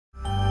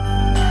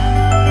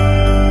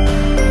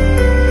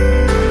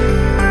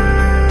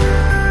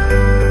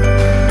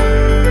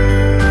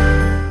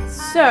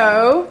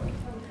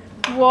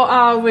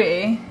are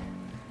we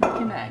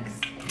making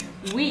next?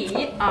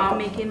 We are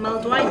making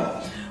mulled wine.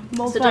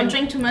 So don't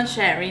drink too much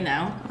sherry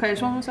now. Okay,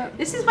 just one more sec.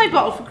 This is my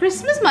bottle for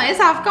Christmas, might as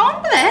well have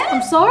gone with it.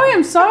 I'm sorry.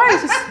 It's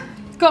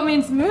just got me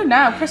into the mood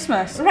now,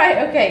 Christmas.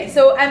 Right, okay,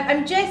 so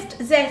I'm just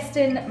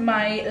zesting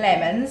my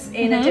lemons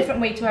in a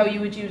different way to how you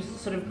would use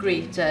sort of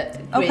grater.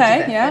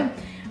 Okay, yeah.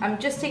 I'm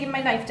just taking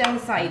my knife down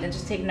the side and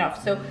just taking it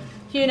off. So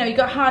here now, you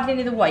got hardly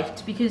any of the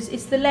white because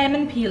it's the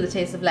lemon peel that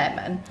tastes of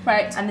lemon.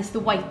 Right. And it's the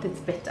white that's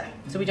bitter,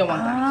 so we don't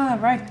want that. Ah,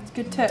 right,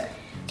 good tip.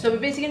 So we're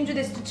basically going to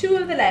do this to 2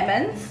 of the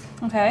lemons.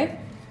 Okay.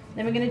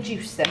 Then we're going to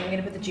juice them. We're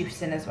going to put the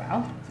juice in as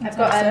well. Fantastic.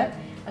 I've got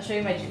I'll show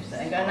you my juicer.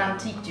 I've got an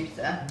antique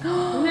juicer.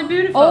 Isn't it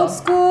beautiful? Old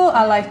school,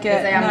 I like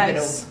it. I am nice. a bit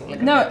old school.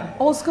 Like no,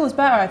 old school is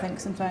better, I think,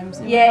 sometimes.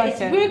 Yeah,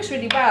 it works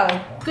really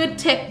well. Good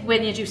tip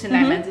when you're juicing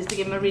lemons is to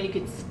give them a really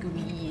good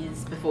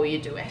squeeze before you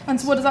do it. And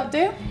so what does that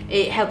do?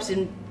 It helps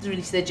them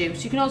release their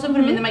juice. You can also put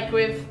them in the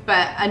microwave,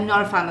 but I'm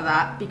not a fan of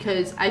that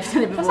because I've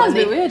done it before. That sounds a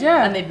bit weird,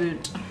 yeah. And they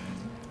burnt.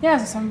 Yeah,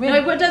 it sounds weird.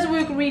 No, it does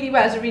work really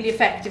well. It's a really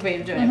effective way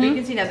of doing it. But you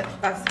can see now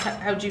that's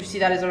how juicy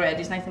that is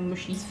already. It's nice and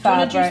mushy. Do you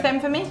want to juice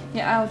them for me?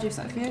 Yeah, I'll juice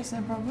that for you, it's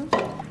no problem.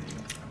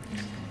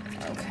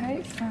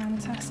 Okay,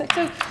 fantastic.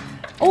 So,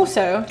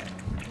 also,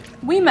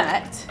 we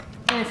met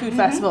in a food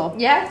festival.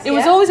 Yes. It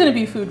was always going to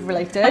be food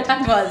related. It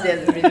was,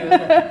 yes, it really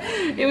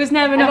was. It was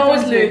never. I'm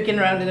always lurking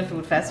around in a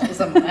food festival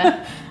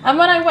somewhere. And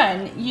when I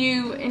went,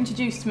 you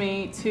introduced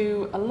me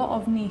to a lot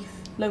of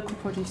Neath local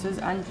producers,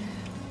 and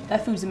their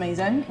food's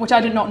amazing, which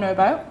I did not know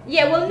about.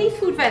 Yeah, well, Neath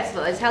Food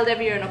Festival is held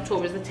every year in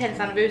October. It's the 10th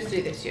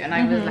anniversary this year, and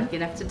I was lucky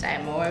enough to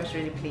demo. I was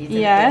really pleased.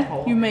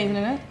 Yeah, you amazing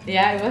in it.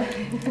 Yeah, I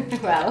was.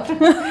 Well,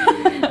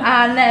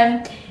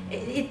 and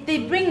they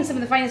bring some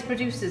of the finest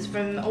producers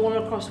from all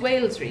across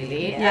Wales,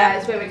 really. Yeah.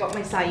 It's where we got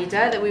my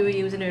cider that we were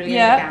using earlier in the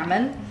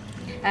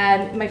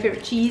gammon. My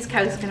favourite cheese,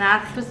 Cow's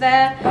Canarth, was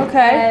there.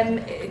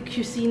 Okay.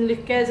 Cuisine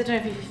liqueurs, I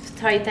don't know if you've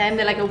tried them.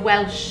 They're like a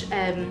Welsh,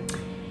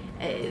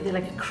 they're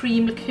like a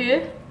cream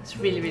liqueur. It's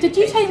really, really Did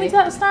you take me to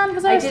that stand?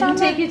 Was there a stand? I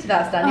didn't take you to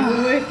that stand. You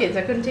were working, so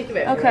I couldn't take you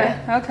out.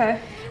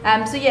 Okay.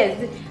 So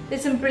yeah,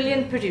 there's some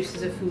brilliant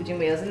producers of food in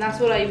Wales, and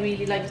that's what I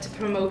really like to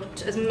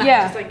promote as much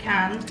as I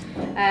can.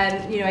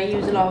 You know, I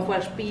use a lot of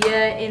Welsh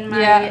beer in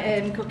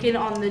my cooking.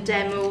 On the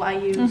demo, I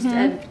used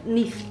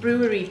Neath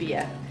Brewery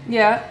beer.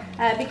 Yeah.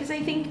 Because I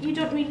think you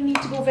don't really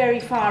need to go very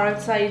far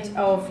outside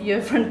of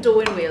your front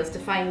door in Wales to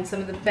find some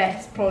of the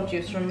best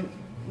produce from,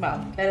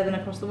 well, better than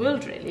across the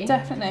world, really.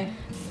 Definitely.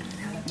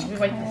 We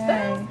wipe this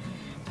down.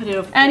 Put it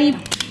over. Any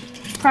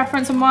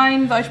preference on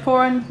wine that I should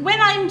pour in?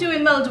 When I'm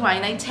doing mulled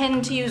wine, I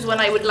tend to use one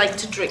I would like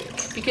to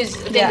drink, because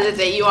at the end of the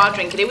day, you are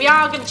drinking it. We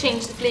are going to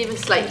change the flavour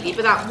slightly,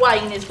 but that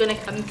wine is going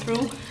to come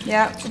through.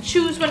 Yeah. So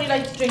choose one you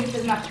like to drink. It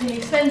doesn't have to be an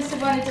expensive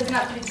one. It doesn't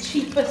have to be the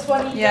cheapest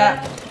one either.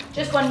 Yeah.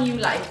 Just one you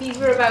like. These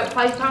were about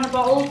 £5 a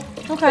bottle.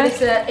 Okay.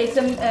 But it's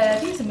I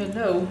think it's a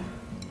Merlot.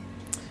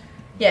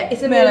 Yeah,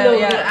 it's a Merlot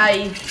that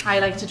I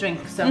like to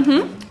drink. So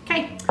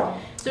okay.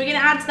 So we're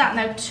going to add to that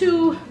now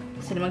 2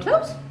 cinnamon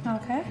cloves.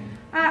 Okay.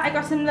 I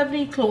got some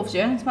lovely cloves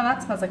here. Smell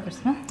that? Smells like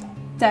Christmas.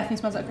 Definitely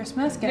smells like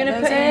Christmas. We're going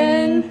to put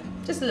in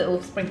just a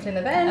little sprinkling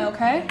of it.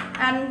 Okay.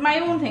 And my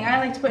own thing, I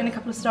like to put in a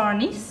couple of star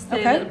anise. A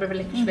little bit of a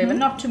licorice flavour.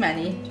 Not too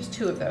many, just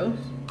 2 of those.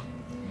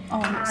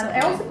 Oh, and I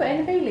also put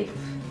in a bay leaf.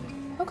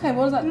 Okay,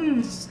 what is that?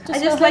 I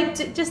just like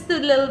just the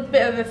little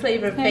bit of a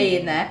flavour of bay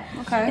in there.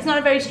 Okay. It's not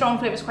a very strong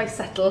flavour, it's quite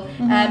subtle,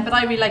 but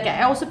I really like it.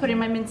 I also put in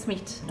my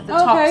mincemeat at the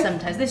top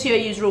sometimes. This year I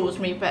use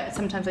rosemary, but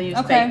sometimes I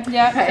use bay.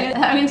 Yeah. Okay.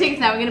 I'm going to take this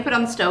now, we're going to put it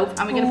on the stove,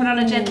 and we're going to put it on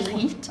a gentle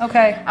heat.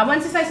 Okay. And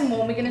once it's nice and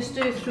warm, we're going to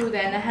stir through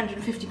then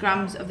 150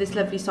 grams of this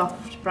lovely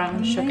soft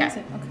brown sugar.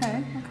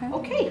 Okay, okay.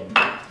 Okay.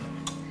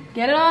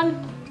 Get it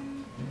on.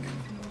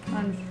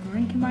 I'm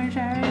drinking my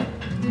sherry.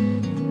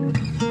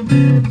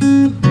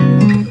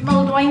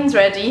 Mulled wine's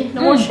ready.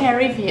 No more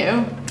sherry for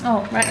you.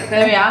 Oh, right, okay.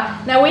 There we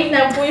are. Now wait,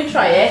 before you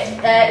try it,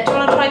 do you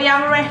want to try the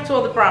Amaretto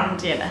or the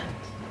brandy in it?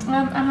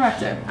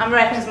 Amaretto.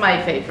 Amaretto's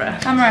my favourite.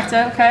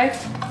 Amaretto, okay.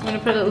 I'm going to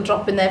put a little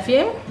drop in there for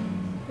you.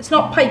 It's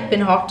not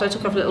piping hot, I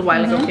took off a little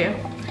while ago for you.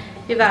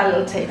 Give that a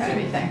little taste, what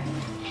do you think?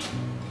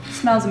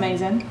 Smells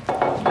amazing.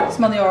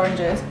 Smell the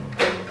oranges.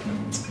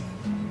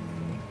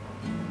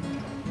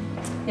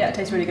 Yeah, it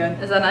tastes really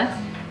good. Is that nice?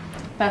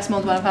 Best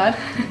mulled wine I've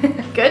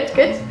had. Good,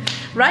 good.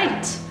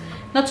 Right.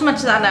 Not too much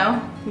of that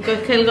now. We've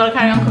got to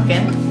carry on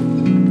cooking.